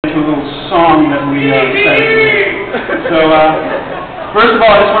into a little song that we decided to do. So, first of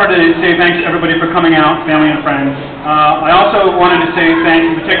all, I just wanted to say thanks to everybody for coming out, family and friends. I also wanted to say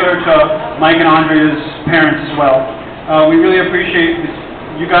thanks in particular to Mike and Andrea's parents as well. We really appreciate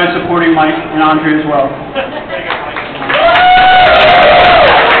you guys supporting Mike and Andrea as well.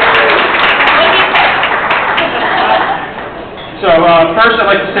 So, first I'd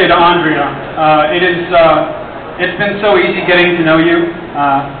like to say to Andrea, it's been so easy getting to know you.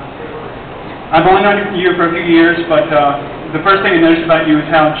 I've only known you for a few years, but the first thing I noticed about you is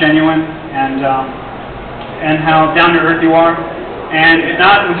how genuine and how down-to-earth you are. And it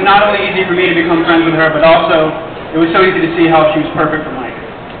was not only easy for me to become friends with her, but also it was so easy to see how she was perfect for Mike.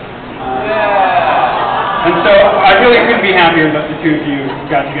 And so I really couldn't be happier that the two of you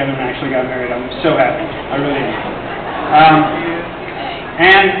got together and actually got married. I'm so happy. I really am.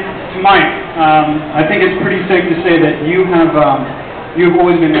 And to Mike, I think it's pretty safe to say that you've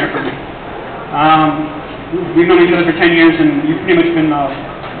always been there for me. We've known each other for 10 years, and you've pretty much been a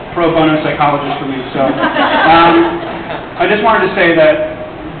pro bono psychologist for me. So I just wanted to say that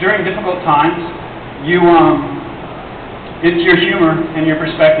during difficult times, it's your humor and your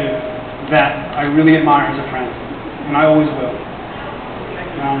perspective that I really admire as a friend, and I always will.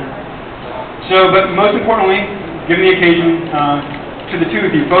 But most importantly, given the occasion, to the two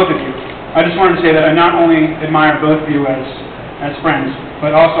of you, both of you, I just wanted to say that I not only admire both of you as friends,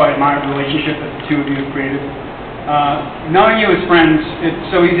 but also I admire the relationship that the two of you have created. Knowing you as friends,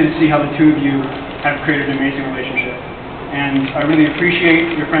 it's so easy to see how the two of you have created an amazing relationship. And I really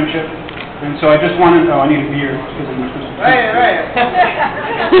appreciate your friendship. And so I just wanted, I need a beer. Right.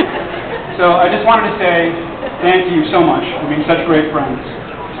 So I just wanted to say thank you so much for being such great friends.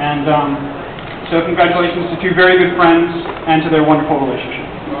 And so congratulations to two very good friends and to their wonderful relationship.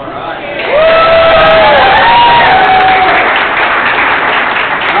 All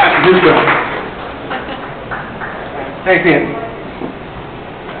right, who's good? Thanks, Ian.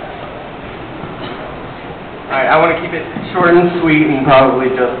 All right, I want to keep it short and sweet and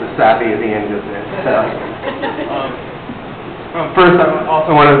probably just as sappy as Ian just did. So, first, I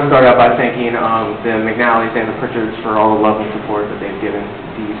also wanted to start out by thanking the McNallys and the Pritchards for all the love and support that they've given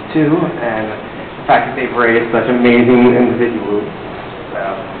these two, and the fact that they've raised such amazing individuals.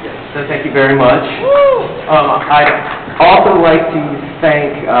 So thank you very much. I'd also like to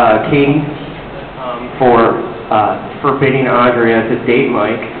thank Katie for forbidding Andrea to date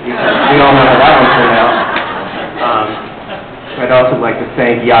Mike, because we all know how that one turned out. I'd also like to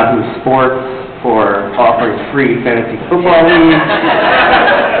thank Yahoo Sports for offering free fantasy football leagues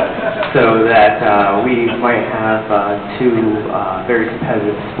so that we might have two very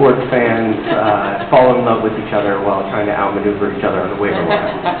competitive sports fans fall in love with each other while trying to outmaneuver each other on the waiver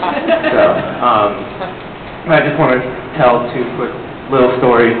wire. So I just want to tell two quick little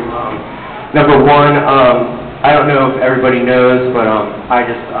stories. Number one, I don't know if everybody knows, but I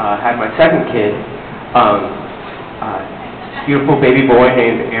just had my second kid, beautiful baby boy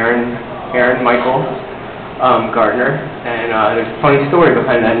named Aaron Michael Gardner, and there's a funny story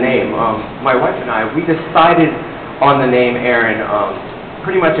behind that name. My wife and I, we decided on the name Aaron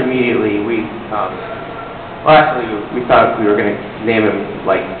pretty much immediately. We thought we were going to name him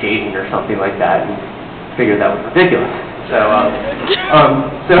like Jaden or something like that, and figured that was ridiculous. So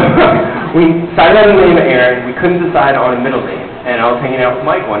we decided on the name Aaron. We couldn't decide on a middle name, and I was hanging out with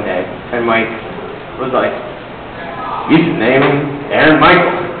Mike one day, and Mike was like, "You should name him Aaron Michael."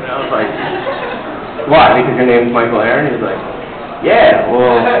 And I was like, "Why? Because your name's Michael Aaron?" He's like, "Yeah,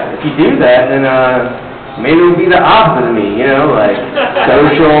 well, if you do that, then maybe it'll be the opposite of me, you know, like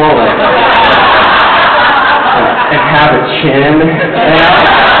social and have a chin."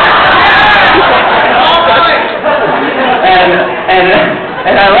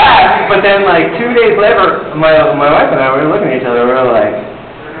 And I laughed, but then like 2 days later, my wife and I were looking at each other. We were like,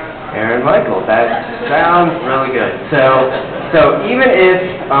 Aaron Michael, that sounds really good. So even if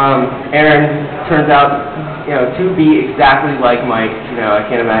Aaron turns out, to be exactly like Mike, I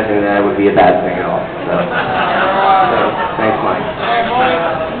can't imagine that would be a bad thing at all. So thanks, Mike.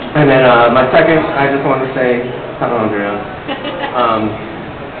 And then my second, I just want to say, hello, Andrea.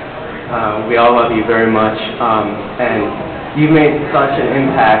 We all love you very much, and you've made such an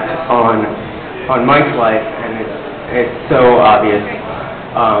impact on Mike's life, and it's so obvious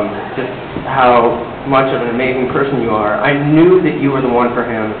just how much of an amazing person you are. I knew that you were the one for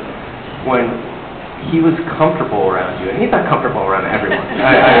him when he was comfortable around you, and he's not comfortable around everyone. I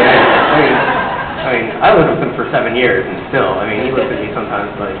mean, I lived with him for 7 years, and still, he looks at me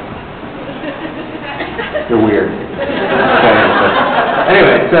sometimes like, you're weird.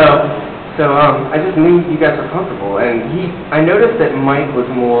 Anyway, so So I just knew you guys were comfortable, and I noticed that Mike was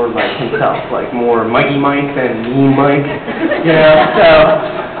more like himself, like more Mikey Mike than Mean Mike, you know.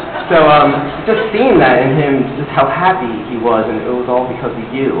 So just seeing that in him, just how happy he was, and it was all because of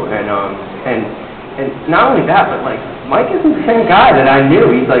you, and not only that, but like Mike isn't the same guy that I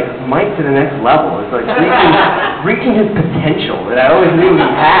knew. He's like Mike to the next level. It's like reaching his potential that I always knew he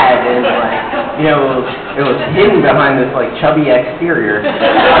had, and like, you know, it was hidden behind this like chubby exterior.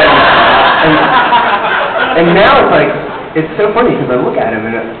 And now it's like, it's so funny because I look at him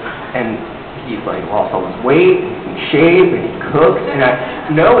and he's like lost all his weight, he can shave, and he cooks, and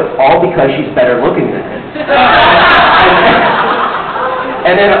I know it's all because she's better looking than him.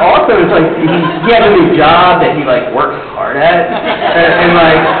 And then also it's like he has a new job that he like works hard at,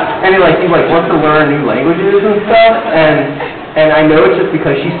 and he wants to learn new languages and stuff, and I know it's just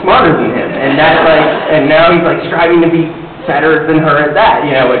because she's smarter than him, and that's like, and now he's like striving to be better than her at that,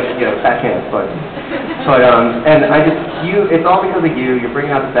 you know, which, you know, that can't, but and I just, it's all because of you. You're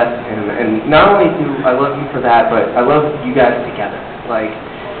bringing out the best in him, and not only do I love you for that, but I love you guys together. Like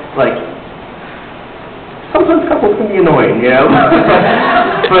sometimes couples can be annoying, you know,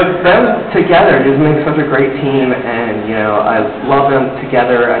 but them together just make such a great team, and, you know, I love them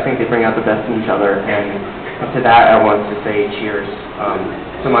together. I think they bring out the best in each other, and to that I want to say cheers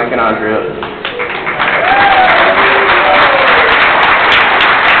to Mike and Andrea.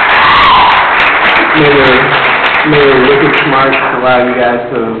 May your wicked smarts allow you guys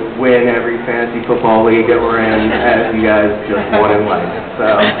to win every fantasy football league that we're in, as you guys just won in life.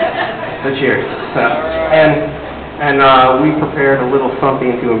 So cheers. And we prepared a little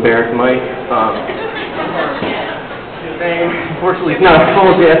something to embarrass Mike. Unfortunately, it's not a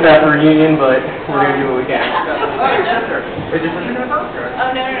full JFF reunion, but we're going to do what we can. Is your sister going to talk?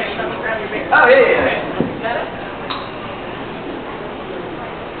 Oh, no. Oh, yeah.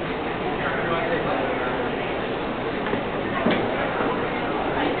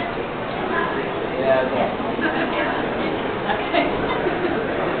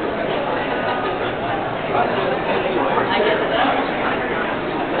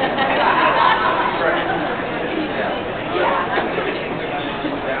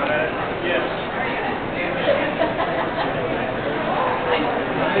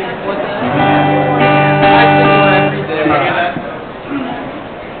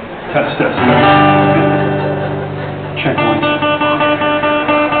 Test. Check one.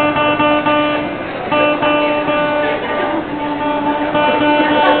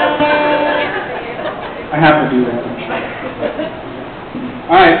 I have to do that.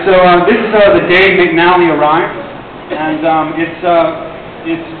 All right, so this is the day McNally arrived, and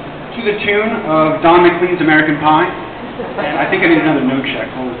it's to the tune of Don McLean's American Pie, and I think I need another note check.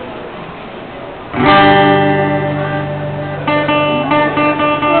 Hold on.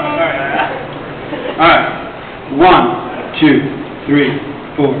 All right, 1, 2, 3,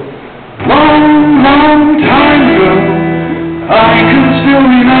 4. Long time ago, I can still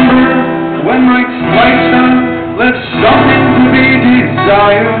remember when Mike's lifestyle left something to be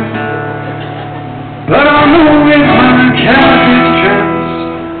desired. But I know it might have his chance.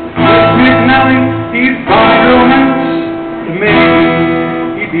 With McNally, he'd find romance.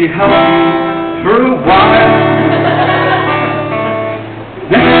 Maybe he'd be healthy for a while.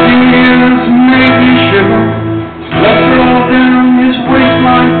 Next few years made me shiver. Slept all down his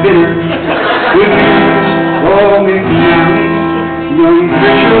waistline bitter. With his all McNally, young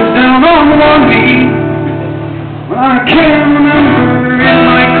Pritchard down on one knee. Well, I can't remember it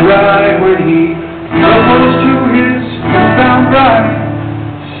might cry when he proposed to his newfound bride.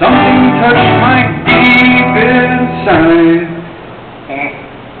 Something touched my deep inside.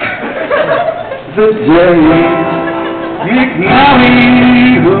 The day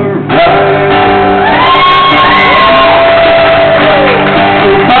McNally arrived.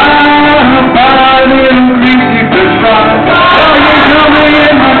 Goodbye, little greasy fish fry. Oh, you're coming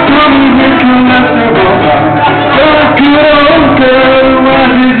in my tummy with cholesterol high. You're a good old girl,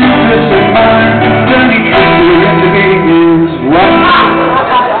 why did you miss a mine? Then he tricked her into being his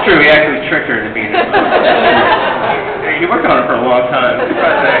wife. True, he actually tricked her into being his wife. Hey, you worked on it for a long time.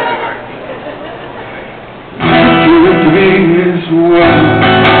 Surprised it actually worked. To being his wife.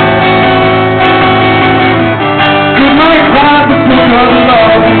 Good night, ride the book of love.